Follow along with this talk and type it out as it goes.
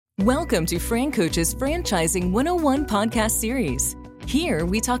Welcome to Fran Coach's Franchising 101 podcast series. Here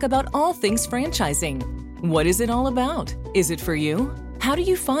we talk about all things franchising. What is it all about? Is it for you? How do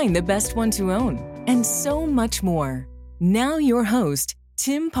you find the best one to own? And so much more. Now your host,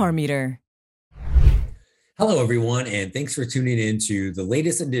 Tim Parmeter. Hello, everyone, and thanks for tuning in to the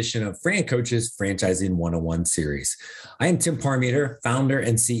latest edition of Fran Coach's Franchising 101 series. I am Tim Parmeter, founder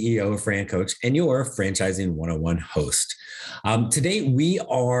and CEO of Fran Coach, and your Franchising 101 host. Today, we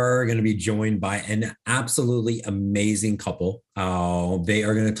are going to be joined by an absolutely amazing couple. They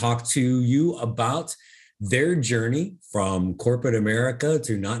are going to talk to you about their journey from corporate America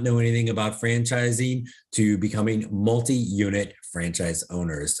to not know anything about franchising to becoming multi-unit franchise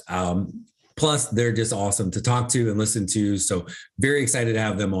owners. Plus, they're just awesome to talk to and listen to. So very excited to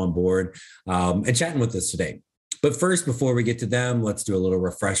have them on board and chatting with us today. But first, before we get to them, let's do a little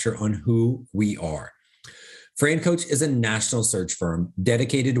refresher on who we are. Fran Coach is a national search firm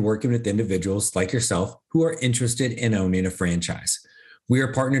dedicated to working with individuals like yourself who are interested in owning a franchise. We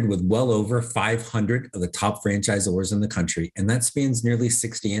are partnered with well over 500 of the top franchisors in the country, and that spans nearly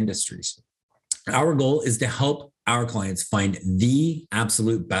 60 industries. Our goal is to help our clients find the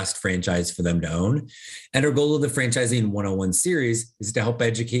absolute best franchise for them to own. And our goal of the Franchising 101 series is to help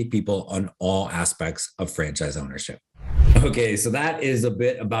educate people on all aspects of franchise ownership. Okay, so that is a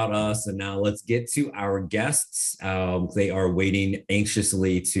bit about us. And now let's get to our guests. They are waiting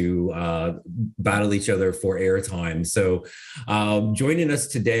anxiously to battle each other for airtime. So joining us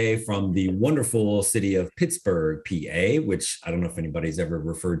today from the wonderful city of Pittsburgh, PA, which I don't know if anybody's ever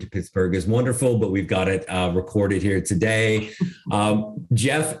referred to Pittsburgh as wonderful, but we've got it recorded here today.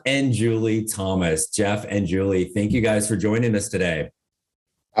 Jeff and Julie Thomas. Jeff and Julie, thank you guys for joining us today.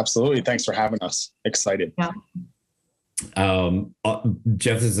 Absolutely. Thanks for having us. Excited. Yeah.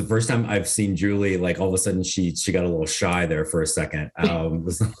 Jeff, this is the first time I've seen Julie, like all of a sudden she got a little shy there for a second.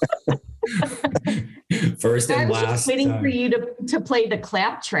 First and last. I was just waiting for you to play the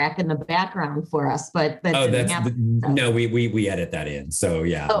clap track in the background for us, but that didn't happen. No, we edit that in. So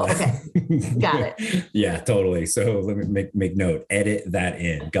yeah. Oh, okay. Got it. Yeah, totally. So let me make note, edit that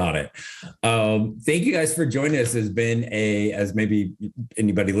in. Got it. Thank you guys for joining us. It's been as maybe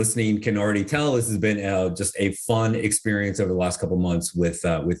anybody listening can already tell, this has been just a fun experience over the last couple of months with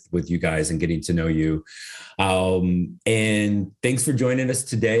you guys and getting to know you. And thanks for joining us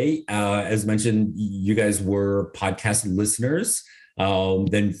today. As mentioned, you guys were podcast listeners,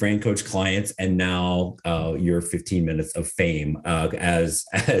 then Fran Coach clients, and now your 15 minutes of fame as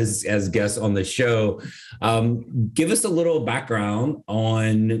guests on the show. Give us a little background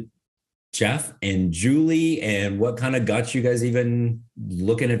on Jeff and Julie and what kind of got you guys even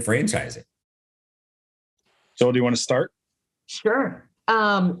looking at franchising. Joel, do you want to start? Sure.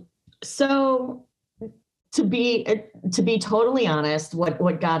 So to be totally honest,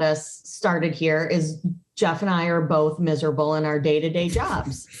 what got us started here is Jeff and I are both miserable in our day-to-day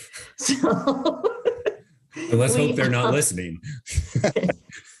jobs. So let's hope they're not listening.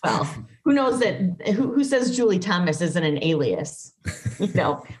 Well, who knows that? Who says Julie Thomas isn't an alias? With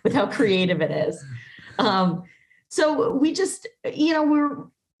how creative it is. So we just, we're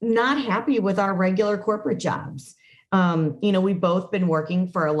not happy with our regular corporate jobs. We've both been working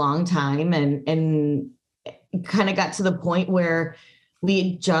for a long time and kind of got to the point where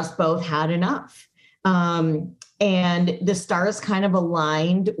we just both had enough. And the stars kind of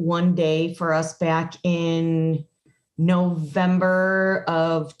aligned one day for us back in November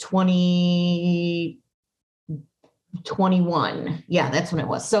of 2021. Yeah, that's when it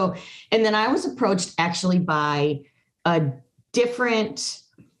was. So, and then I was approached actually by a different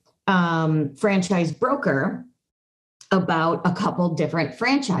franchise broker about a couple different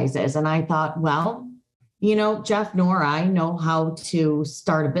franchises. And I thought, well, Jeff nor I know how to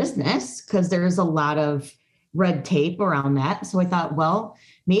start a business because there's a lot of red tape around that. So I thought, well,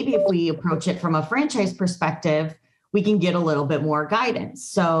 maybe if we approach it from a franchise perspective, we can get a little bit more guidance.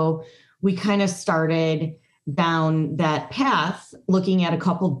 So we kind of started down that path, looking at a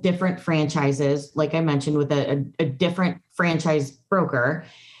couple different franchises, like I mentioned, with a different franchise broker.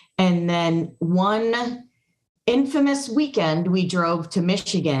 And then one infamous weekend, we drove to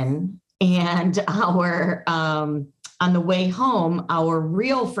Michigan, and on the way home, our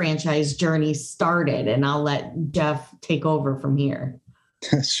real franchise journey started. And I'll let Jeff take over from here.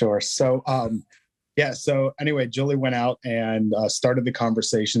 Sure. So, so anyway, Julie went out and started the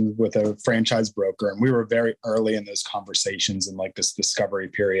conversations with a franchise broker, and we were very early in those conversations and like this discovery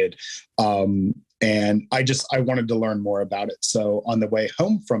period. And I wanted to learn more about it. So on the way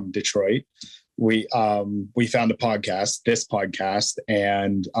home from Detroit, we found this podcast,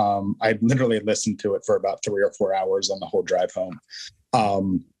 and I literally listened to it for about 3 or 4 hours on the whole drive home.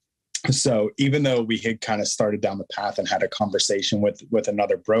 So even though we had kind of started down the path and had a conversation with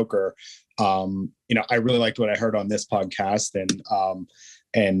another broker, I really liked what I heard on this podcast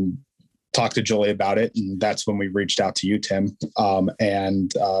and talked to Julie about it. And that's when we reached out to you, Tim,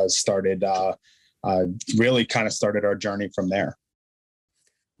 and really kind of started our journey from there.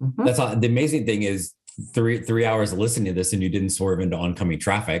 Mm-hmm. That's the amazing thing is 3 hours of listening to this and you didn't swerve into oncoming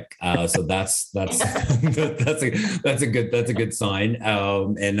traffic. So that's a good sign.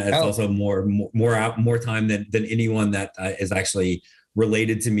 And it's also more time than anyone that is actually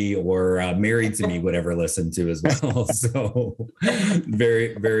related to me or married to me would ever listen to as well. So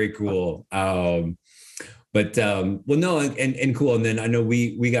very, very cool. Well, no, and cool. And then I know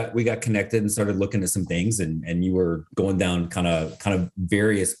we got connected and started looking at some things and you were going down kind of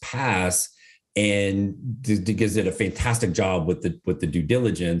various paths and gives it a fantastic job with the due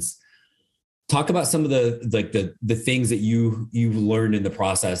diligence. Talk about some of the things that you learned in the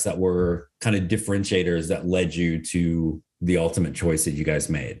process that were kind of differentiators that led you to the ultimate choice that you guys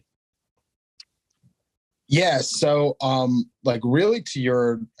made. Yeah. So, really to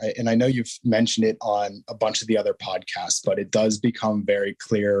your, and I know you've mentioned it on a bunch of the other podcasts, but it does become very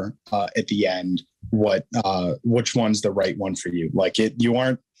clear at the end which one's the right one for you.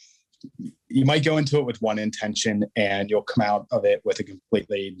 You might go into it with one intention and you'll come out of it with a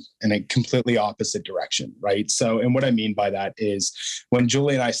completely opposite direction. Right. So, and what I mean by that is when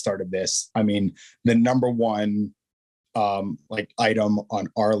Julie and I started this, the number one item on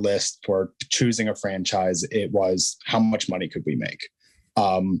our list for choosing a franchise, it was how much money could we make?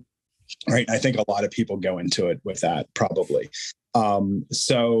 Right. I think a lot of people go into it with that probably.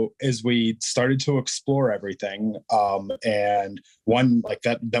 So as we started to explore everything, and one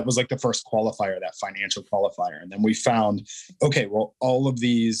that was the first qualifier, that financial qualifier. And then we found, okay, well, all of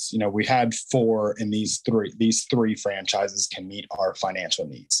these, we had 4 and these three franchises can meet our financial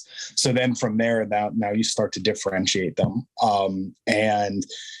needs. So then from there, now you start to differentiate them.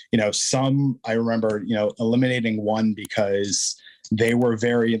 Some, I remember, eliminating one because they were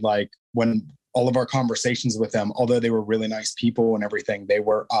very when all of our conversations with them, although they were really nice people and everything, they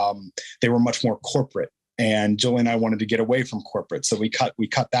were much more corporate. And Julie and I wanted to get away from corporate, so we cut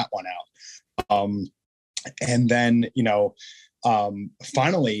that one out. And then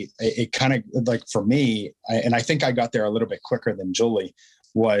finally, it kind of for me, and I think I got there a little bit quicker than Julie,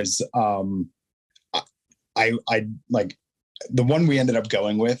 was I the one we ended up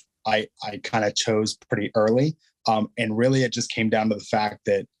going with. I kind of chose pretty early, and really it just came down to the fact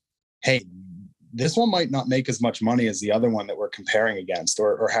that, hey, this one might not make as much money as the other one that we're comparing against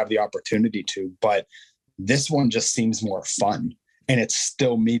or have the opportunity to, but this one just seems more fun and it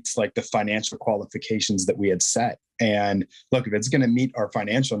still meets the financial qualifications that we had set. And look, if it's going to meet our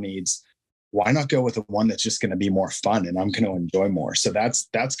financial needs, why not go with the one that's just going to be more fun and I'm going to enjoy more? So that's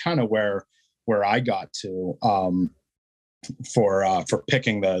kind of where I got to for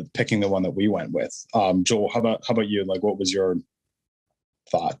picking the one that we went with. Joel, how about you? What was your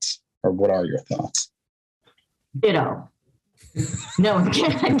thoughts? Or what are your thoughts? Ditto. No, I'm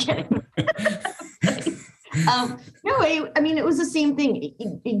kidding. It was the same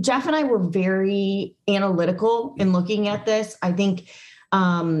thing. Jeff and I were very analytical in looking at this. I think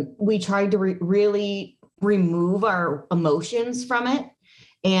we tried to really remove our emotions from it.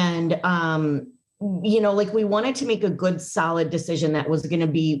 And, we wanted to make a good, solid decision that was going to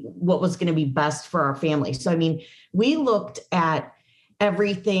be what was going to be best for our family. So, we looked at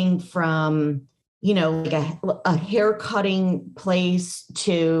everything from, a hair cutting place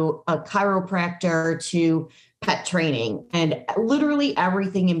to a chiropractor to pet training and literally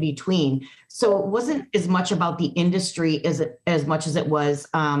everything in between. So it wasn't as much about the industry as much as it was,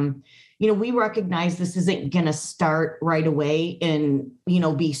 we recognize this isn't going to start right away and,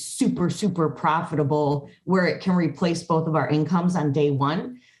 be super, super profitable where it can replace both of our incomes on day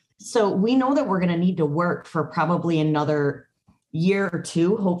one. So we know that we're going to need to work for probably another year or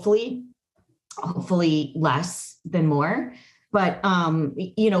two, hopefully less than more. But,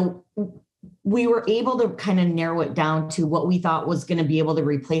 we were able to kind of narrow it down to what we thought was going to be able to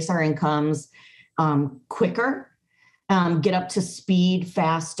replace our incomes quicker, get up to speed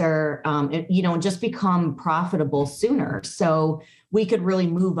faster, and just become profitable sooner. So we could really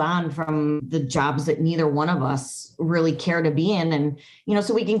move on from the jobs that neither one of us really care to be in. And,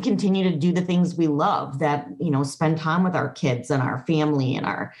 so we can continue to do the things we love that, spend time with our kids and our family and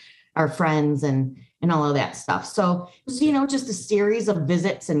our friends and all of that stuff. So it was, just a series of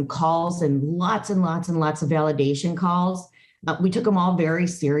visits and calls and lots of validation calls. We took them all very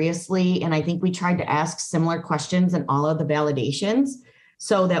seriously. And I think we tried to ask similar questions in all of the validations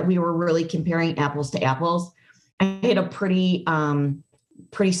so that we were really comparing apples to apples. I had a pretty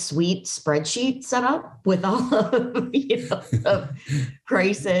pretty sweet spreadsheet set up with all of, of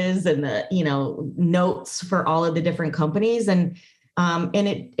prices and the, notes for all of the different companies. And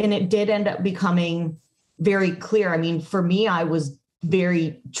it did end up becoming very clear. I mean, for me, I was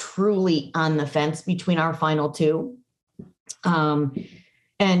very truly on the fence between our final two. And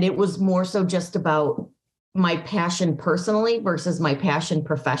it was more so just about my passion personally versus my passion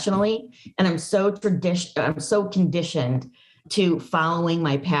professionally. And I'm so conditioned to following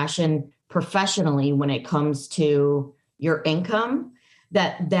my passion professionally when it comes to your income,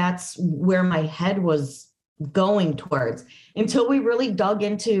 that's where my head was going towards until we really dug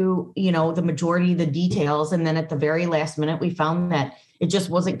into, the majority of the details. And then at the very last minute, we found that it just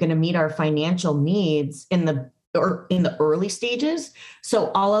wasn't going to meet our financial needs in the early stages.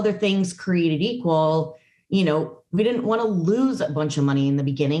 So all other things created equal, we didn't want to lose a bunch of money in the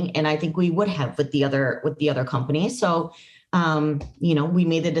beginning. And I think we would have with the other companies. So, we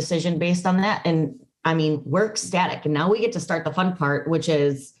made the decision based on that. And I mean, we're ecstatic. And now we get to start the fun part, which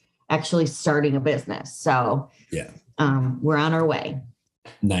is actually starting a business. So yeah, we're on our way.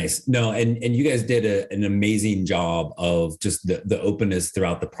 Nice. No, and you guys did an amazing job of just the openness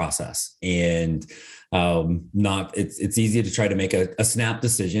throughout the process. And it's easy to try to make a snap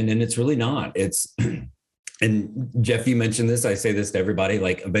decision, and it's really not. It's and Jeff, you mentioned this, I say this to everybody,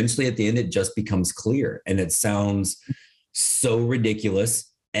 like eventually at the end, it just becomes clear, and it sounds so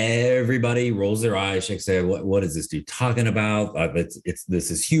ridiculous. Everybody rolls their eyes, shakes their head. What is this dude talking about? This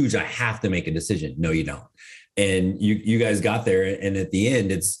is huge. I have to make a decision. No, you don't. And you guys got there, and at the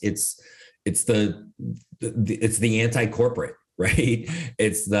end, it's the anti-corporate, right?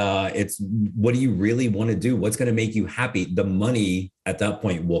 It's what do you really want to do? What's going to make you happy? The money at that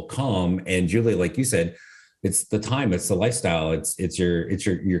point will come. And Julie, like you said, it's the time, it's the lifestyle, it's your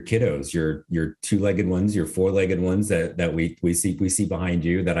kiddos, your two-legged ones, your four-legged ones that we see behind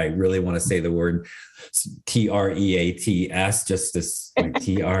you, that I really want to say the word TREATS, just this like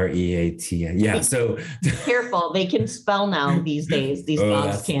TREAT. Yeah. So careful, they can spell now these days. These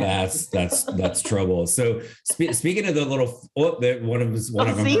dogs can't. That's trouble. So speaking of the little, one of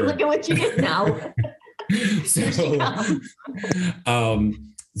them. See, look at what you did now.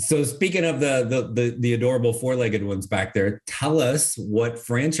 So speaking of the adorable four-legged ones back there, tell us what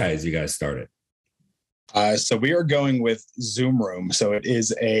franchise you guys started. So we are going with Zoom Room. So it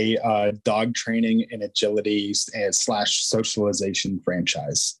is a dog training and agility and / socialization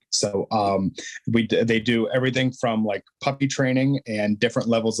franchise. So they do everything from like puppy training and different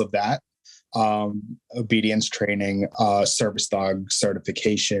levels of that, obedience training, service dog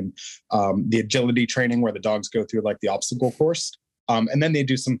certification, the agility training where the dogs go through like the obstacle course. And then they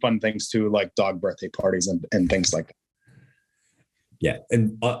do some fun things too, like dog birthday parties and things like that. Yeah.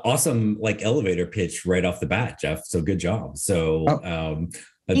 And awesome, like elevator pitch right off the bat, Jeff. So good job. So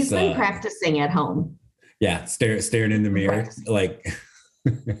he's been practicing at home. Yeah. Staring in the mirror, like,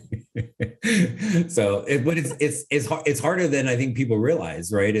 so but it's harder than I think people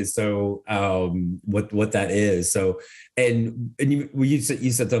realize, right? Is so what that is. So, and you said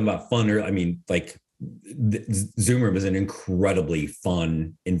something about fun, or I mean, like, Zoom Room is an incredibly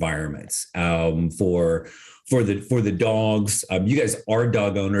fun environment for the dogs. You guys are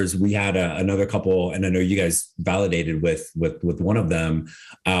dog owners. We had another couple, and I know you guys validated with one of them.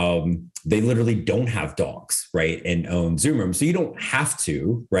 They literally don't have dogs, right, and own Zoom Room, so you don't have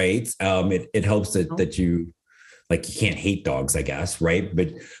to, right? It helps that you, like, you can't hate dogs, I guess, right?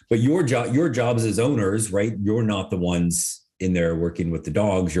 But your jobs as owners, right? You're not the ones in there working with the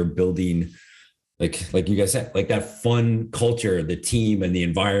dogs. You're building, like you guys said, like that fun culture, the team and the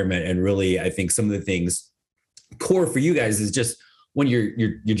environment. And really, I think some of the things core for you guys is just when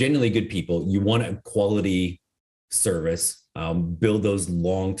you're genuinely good people, you want a quality service, build those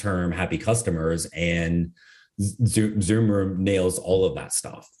long-term happy customers, and Zoom Room nails all of that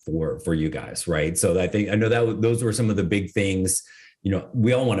stuff for you guys, right? So I know that those were some of the big things.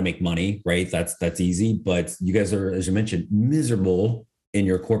 We all want to make money, right? That's easy, but you guys are, as you mentioned, miserable in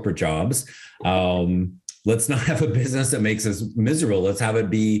your corporate jobs. Let's not have a business that makes us miserable. Let's have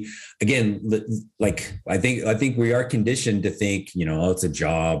it be, again, like, I think we are conditioned to think, it's a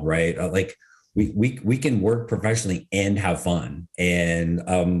job, right? Like we can work professionally and have fun. And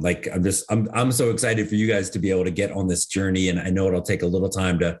I'm so excited for you guys to be able to get on this journey. And I know it'll take a little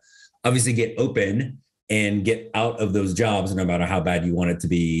time to obviously get open and get out of those jobs, no matter how bad you want it to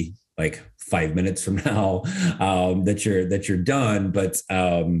be, like 5 minutes from now, that you're done.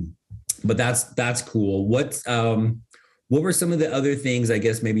 But that's cool. What were some of the other things, I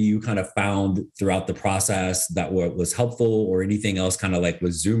guess, maybe you kind of found throughout the process that was helpful, or anything else kind of like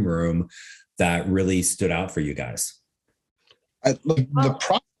with Zoom Room that really stood out for you guys? The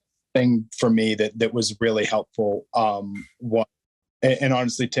process thing for me that was really helpful. And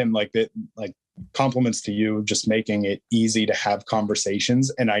honestly, Tim, compliments to you, just making it easy to have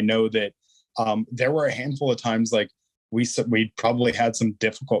conversations. And I know that there were a handful of times we probably had some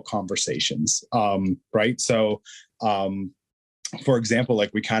difficult conversations, right? So, for example,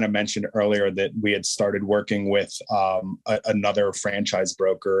 like we kind of mentioned earlier that we had started working with another franchise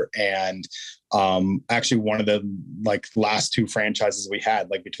broker, and actually one of the last two franchises we had,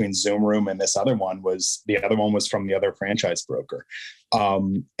 between Zoom Room and this other one, was from the other franchise broker.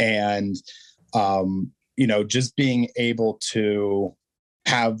 Just being able to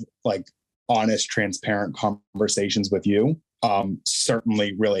have honest, transparent conversations with you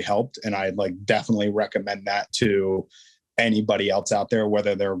certainly really helped. And I definitely recommend that to anybody else out there,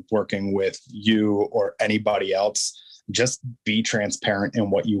 whether they're working with you or anybody else. Just be transparent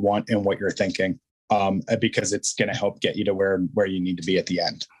in what you want and what you're thinking, because it's going to help get you to where you need to be at the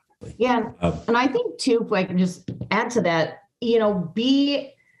end. Yeah. And I think too, if I can just add to that,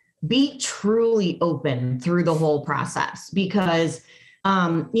 be truly open through the whole process, because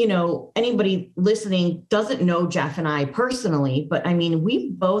anybody listening doesn't know Jeff and I personally, but I mean,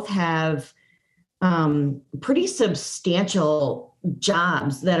 we both have pretty substantial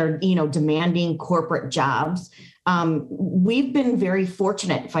jobs that are, demanding corporate jobs. We've been very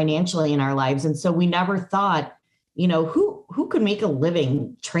fortunate financially in our lives. And so we never thought, who could make a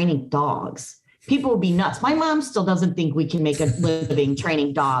living training dogs? People would be nuts. My mom still doesn't think we can make a living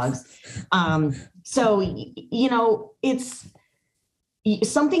training dogs.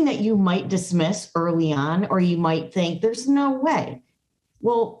 It's something that you might dismiss early on, or you might think there's no way.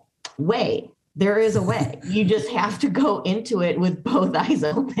 Well, there is a way. You just have to go into it with both eyes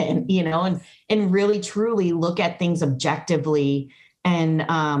open, and really truly look at things objectively, and,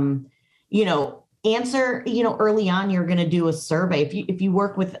 answer, early on. You're going to do a survey. If you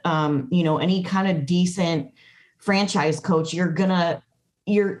work with, any kind of decent franchise coach, they're going to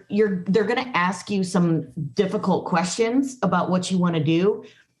ask you some difficult questions about what you want to do,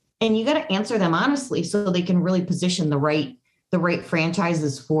 and you got to answer them honestly so they can really position the right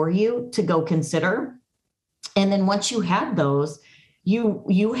franchises for you to go consider. And then once you have those,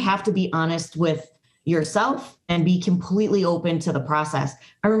 you have to be honest with yourself and be completely open to the process.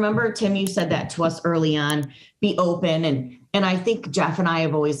 I remember, Tim, you said that to us early on, be open. And I think Jeff and I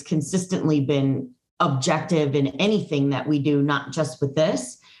have always consistently been objective in anything that we do, not just with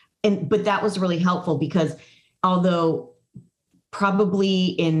this. But that was really helpful, because although probably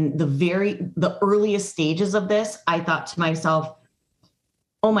in the earliest stages of this, I thought to myself,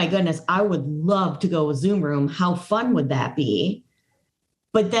 oh my goodness, I would love to go with Zoom Room. How fun would that be?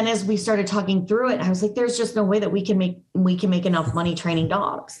 But then as we started talking through it, I was like, there's just no way that we can make enough money training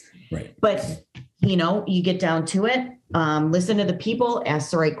dogs. Right. But, you get down to it, listen to the people,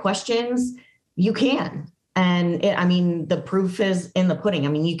 ask the right questions, you can. And the proof is in the pudding. I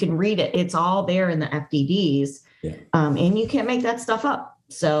mean, you can read it. It's all there in the FDDs. Yeah. And you can't make that stuff up.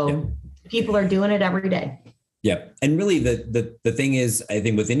 So people are doing it every day. Yeah. And really the thing is, I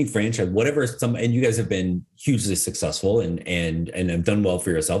think with any franchise, and you guys have been hugely successful and have done well for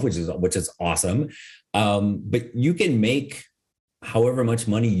yourself, which is awesome. But you can make however much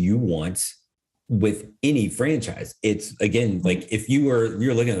money you want with any franchise. It's, again, if you're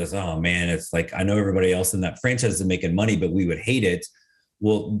looking at this, oh man, it's I know everybody else in that franchise is making money, but we would hate it.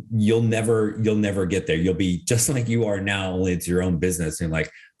 Well, you'll never get there. You'll be just like you are now, only it's your own business. And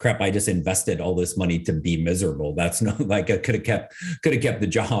crap, I just invested all this money to be miserable. That's not I could have kept the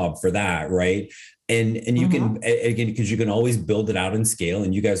job for that. Right. And you can, again, because you can always build it out and scale.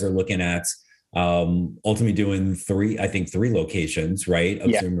 And you guys are looking at ultimately doing three locations, right,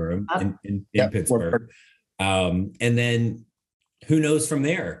 of Zoom Room in Pittsburgh. And then who knows from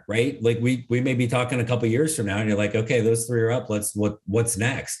there, right? We may be talking a couple of years from now, and you're like, okay, those three are up. What's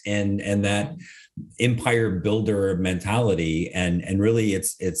next? And that empire builder mentality, and really,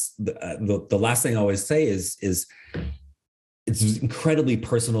 it's the last thing I always say is it's incredibly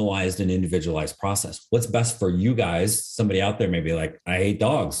personalized and individualized process. What's best for you guys? Somebody out there may be like, I hate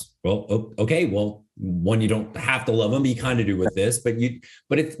dogs. Well, okay, well, one, you don't have to love them, you kind of do with this, but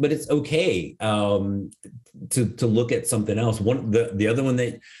it's okay to look at something else. The other one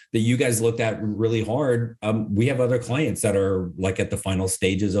that you guys looked at really hard. We have other clients that are at the final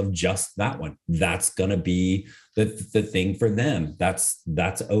stages of just that one. That's gonna be the thing for them. That's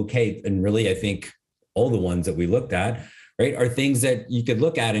okay. And really, I think all the ones that we looked at, right, are things that you could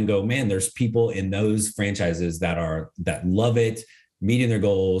look at and go, man, there's people in those franchises that love it, meeting their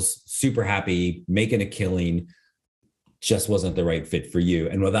goals, super happy, making a killing. just wasn't the right fit for you.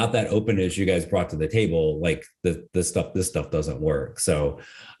 And without that openness you guys brought to the table, like this stuff doesn't work. So,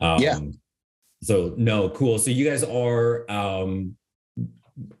 so no, cool. So you guys are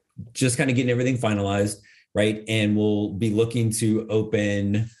just kind of getting everything finalized, right? And we'll be looking to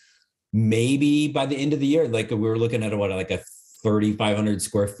open maybe by the end of the year. Like we were looking at like a 3,500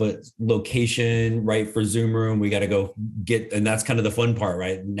 square foot location, right? For Zoom Room. We got to go get, and that's kind of the fun part,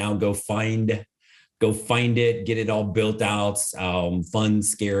 right? Now go find it, get it all built out, fun,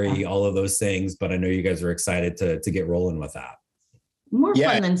 scary, all of those things. But I know you guys are excited to get rolling with that. More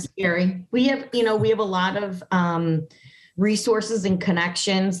fun than scary. We have a lot of resources and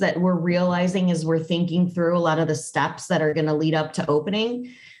connections that we're realizing as we're thinking through a lot of the steps that are going to lead up to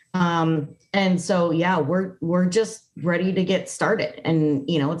opening. And so, we're just ready to get started. And,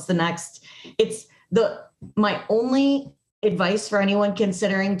 my only advice for anyone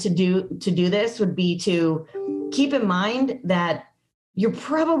considering to do this would be to keep in mind that you're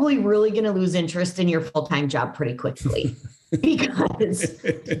probably really going to lose interest in your full-time job pretty quickly. Because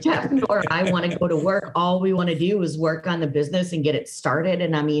Jeff nor I want to go to work. All we want to do is work on the business and get it started.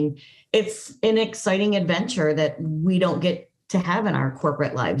 And I mean, it's an exciting adventure that we don't get to have in our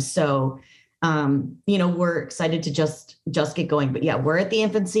corporate lives. So, we're excited to just get going. But we're at the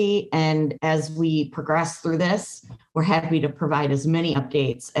infancy. And as we progress through this, we're happy to provide as many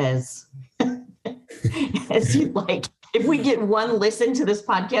updates as you'd like. If we get one listen to this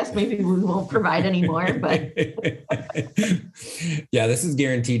podcast, maybe we won't provide any more, but this is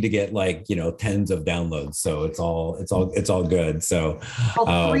guaranteed to get tens of downloads. So it's all good. So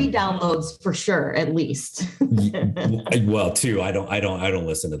 3 downloads for sure, at least. Well, 2, I don't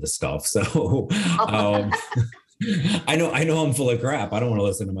listen to the stuff. So, I know I'm full of crap. I don't want to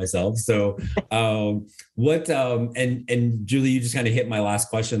listen to myself. So, and Julie, you just kind of hit my last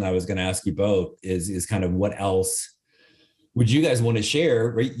question that I was going to ask you both is kind of what else would you guys want to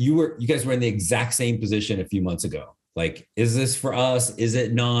share, right? You guys were in the exact same position a few months ago. Like, is this for us? Is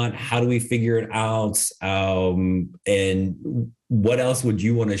it not? How do we figure it out? And what else would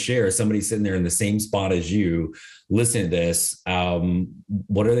you want to share? Somebody sitting there in the same spot as you, listen to this.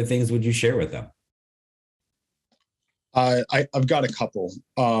 What other things would you share with them? I've got a couple.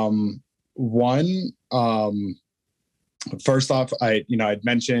 One, first off, I'd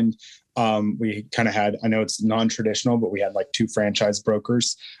mentioned we kind of had, I know it's non-traditional, but we had 2 franchise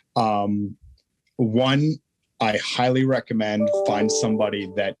brokers. One, I highly recommend find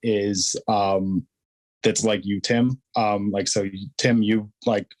somebody that is that's like you, Tim. So Tim, you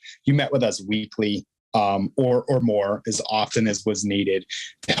met with us weekly or more as often as was needed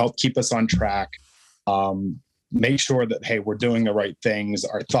to help keep us on track. Make sure that, hey, we're doing the right things.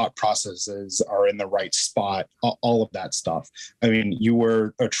 Our thought processes are in the right spot, all of that stuff. I mean, you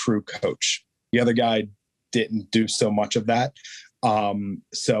were a true coach. The other guy didn't do so much of that.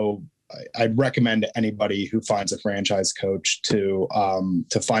 So I'd recommend to anybody who finds a franchise coach to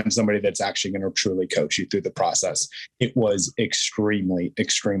find somebody that's actually going to truly coach you through the process. It was extremely,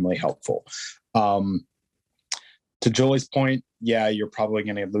 extremely helpful. To Julie's point, you're probably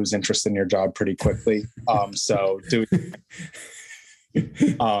going to lose interest in your job pretty quickly. So do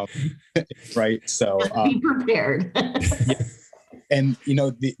right. So be prepared. And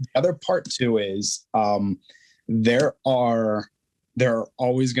the other part too is there are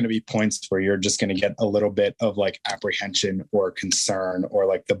always going to be points where you're just going to get a little bit of apprehension or concern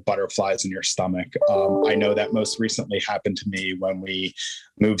or the butterflies in your stomach. I know that most recently happened to me when we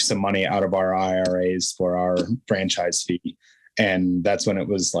moved some money out of our IRAs for our franchise fee. And that's when it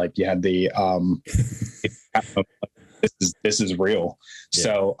was you had the, this is real. Yeah.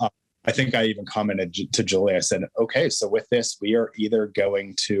 So I think I even commented to Julie, I said, okay, so with this, we are either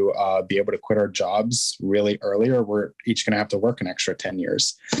going to be able to quit our jobs really early, or we're each going to have to work an extra 10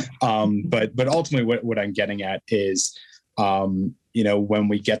 years. But ultimately what I'm getting at is, when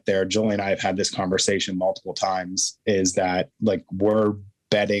we get there, Julie and I have had this conversation multiple times, is that we're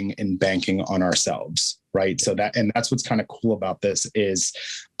betting and banking on ourselves. Right. So that's what's kind of cool about this is,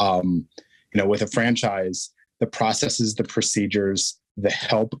 with a franchise, the processes, the procedures, the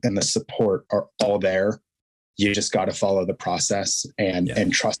help and the support are all there. You just got to follow the process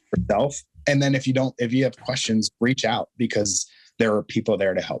and trust yourself. And then if you have questions, reach out, because there are people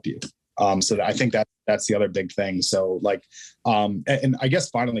there to help you. So I think that's the other big thing. So and I guess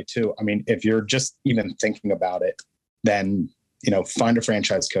finally too, I mean, if you're just even thinking about it, then, find a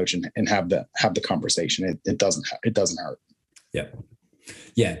franchise coach and have the conversation. It doesn't hurt. Yeah.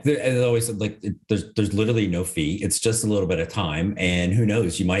 Yeah, there's always like there's literally no fee. It's just a little bit of time, and who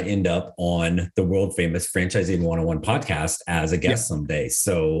knows, you might end up on the world famous Franchising 101 podcast as a guest someday.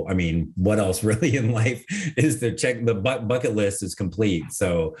 So, I mean, what else really in life is to check the bucket list is complete.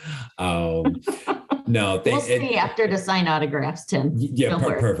 So, no, we'll see after to sign autographs, Tim. Yeah,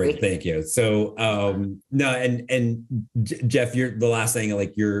 perfect. Thank you. So, no, and Jeff, you're the last thing.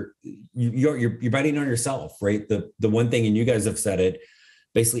 Like you're betting on yourself, right? The one thing, and you guys have said it.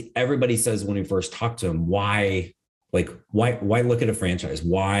 Basically, everybody says when we first talk to them, why look at a franchise?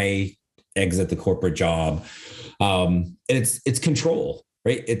 Why exit the corporate job? And it's control,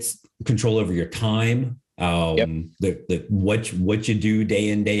 right? It's control over your time, what you do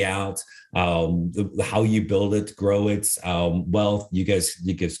day in, day out, how you build it, grow it. Well, you guys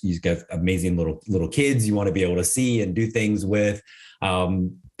got amazing little kids you want to be able to see and do things with.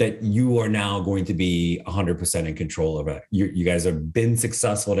 That you are now going to be 100% in control of it. You guys have been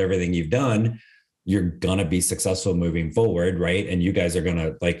successful at everything you've done. You're going to be successful moving forward, right? And you guys are going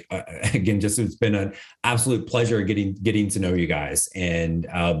to again, just it's been an absolute pleasure getting to know you guys and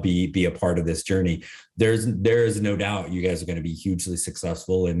be a part of this journey. There is no doubt you guys are going to be hugely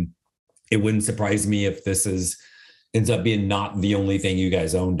successful. And it wouldn't surprise me if this ends up being not the only thing you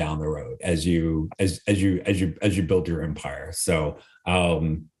guys own down the road as you build your empire. So,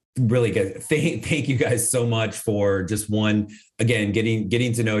 really good. Thank you guys so much for just getting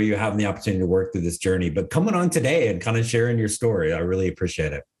to know you, having the opportunity to work through this journey, but coming on today and kind of sharing your story. I really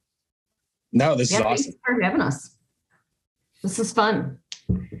appreciate it. No, this is awesome. Thanks for having us. This is fun.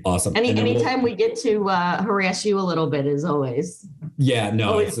 Awesome. Anytime we get to harass you a little bit, as always. Yeah,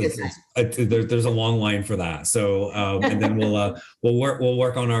 no, there's a long line for that. So, and then we'll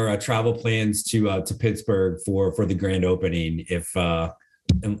work on our travel plans to Pittsburgh for the grand opening.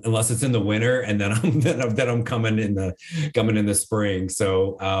 Unless it's in the winter, and then I'm coming in the spring.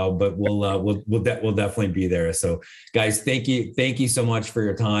 So, but we'll definitely be there. So, guys, thank you so much for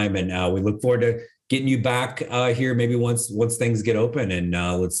your time, and we look forward to getting you back here maybe once things get open, and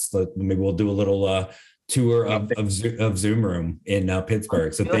maybe we'll do a little tour of Zoom Room in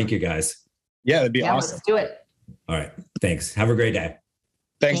Pittsburgh. So, thank you guys. Yeah, that'd be awesome. Let's do it. All right, thanks. Have a great day.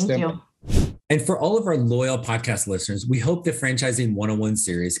 Thanks, Tim. Thank you. And for all of our loyal podcast listeners, we hope the Franchising 101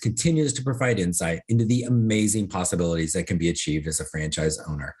 series continues to provide insight into the amazing possibilities that can be achieved as a franchise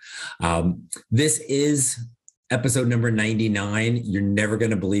owner. This is episode number 99. You're never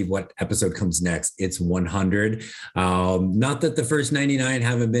going to believe what episode comes next. It's 100. Not that the first 99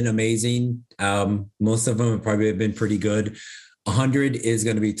 haven't been amazing. Most of them have probably been pretty good. 100 is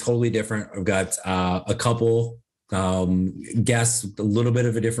going to be totally different. I've got a couple guests, a little bit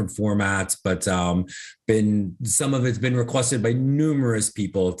of a different format, but some of it's been requested by numerous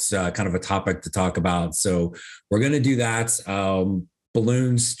people. It's kind of a topic to talk about. So we're going to do that.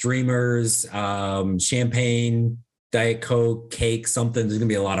 Balloons, streamers, champagne, Diet Coke, cake, something. There's going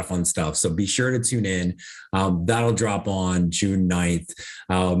to be a lot of fun stuff. So be sure to tune in. That'll drop on June 9th.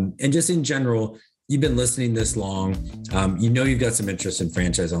 And just in general, you've been listening this long, you've got some interest in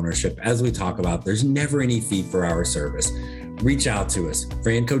franchise ownership. As we talk about, there's never any fee for our service. Reach out to us,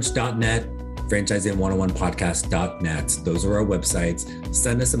 francoach.net, franchising101podcast.net. Those are our websites.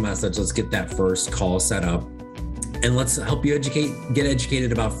 Send us a message. Let's get that first call set up. And let's help you get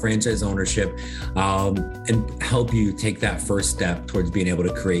educated about franchise ownership, and help you take that first step towards being able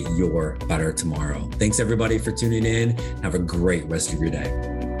to create your better tomorrow. Thanks everybody for tuning in. Have a great rest of your day.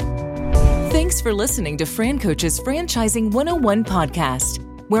 Thanks for listening to Fran Coach's Franchising 101 podcast,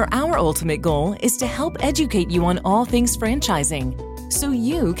 where our ultimate goal is to help educate you on all things franchising so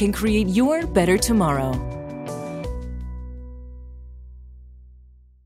you can create your better tomorrow.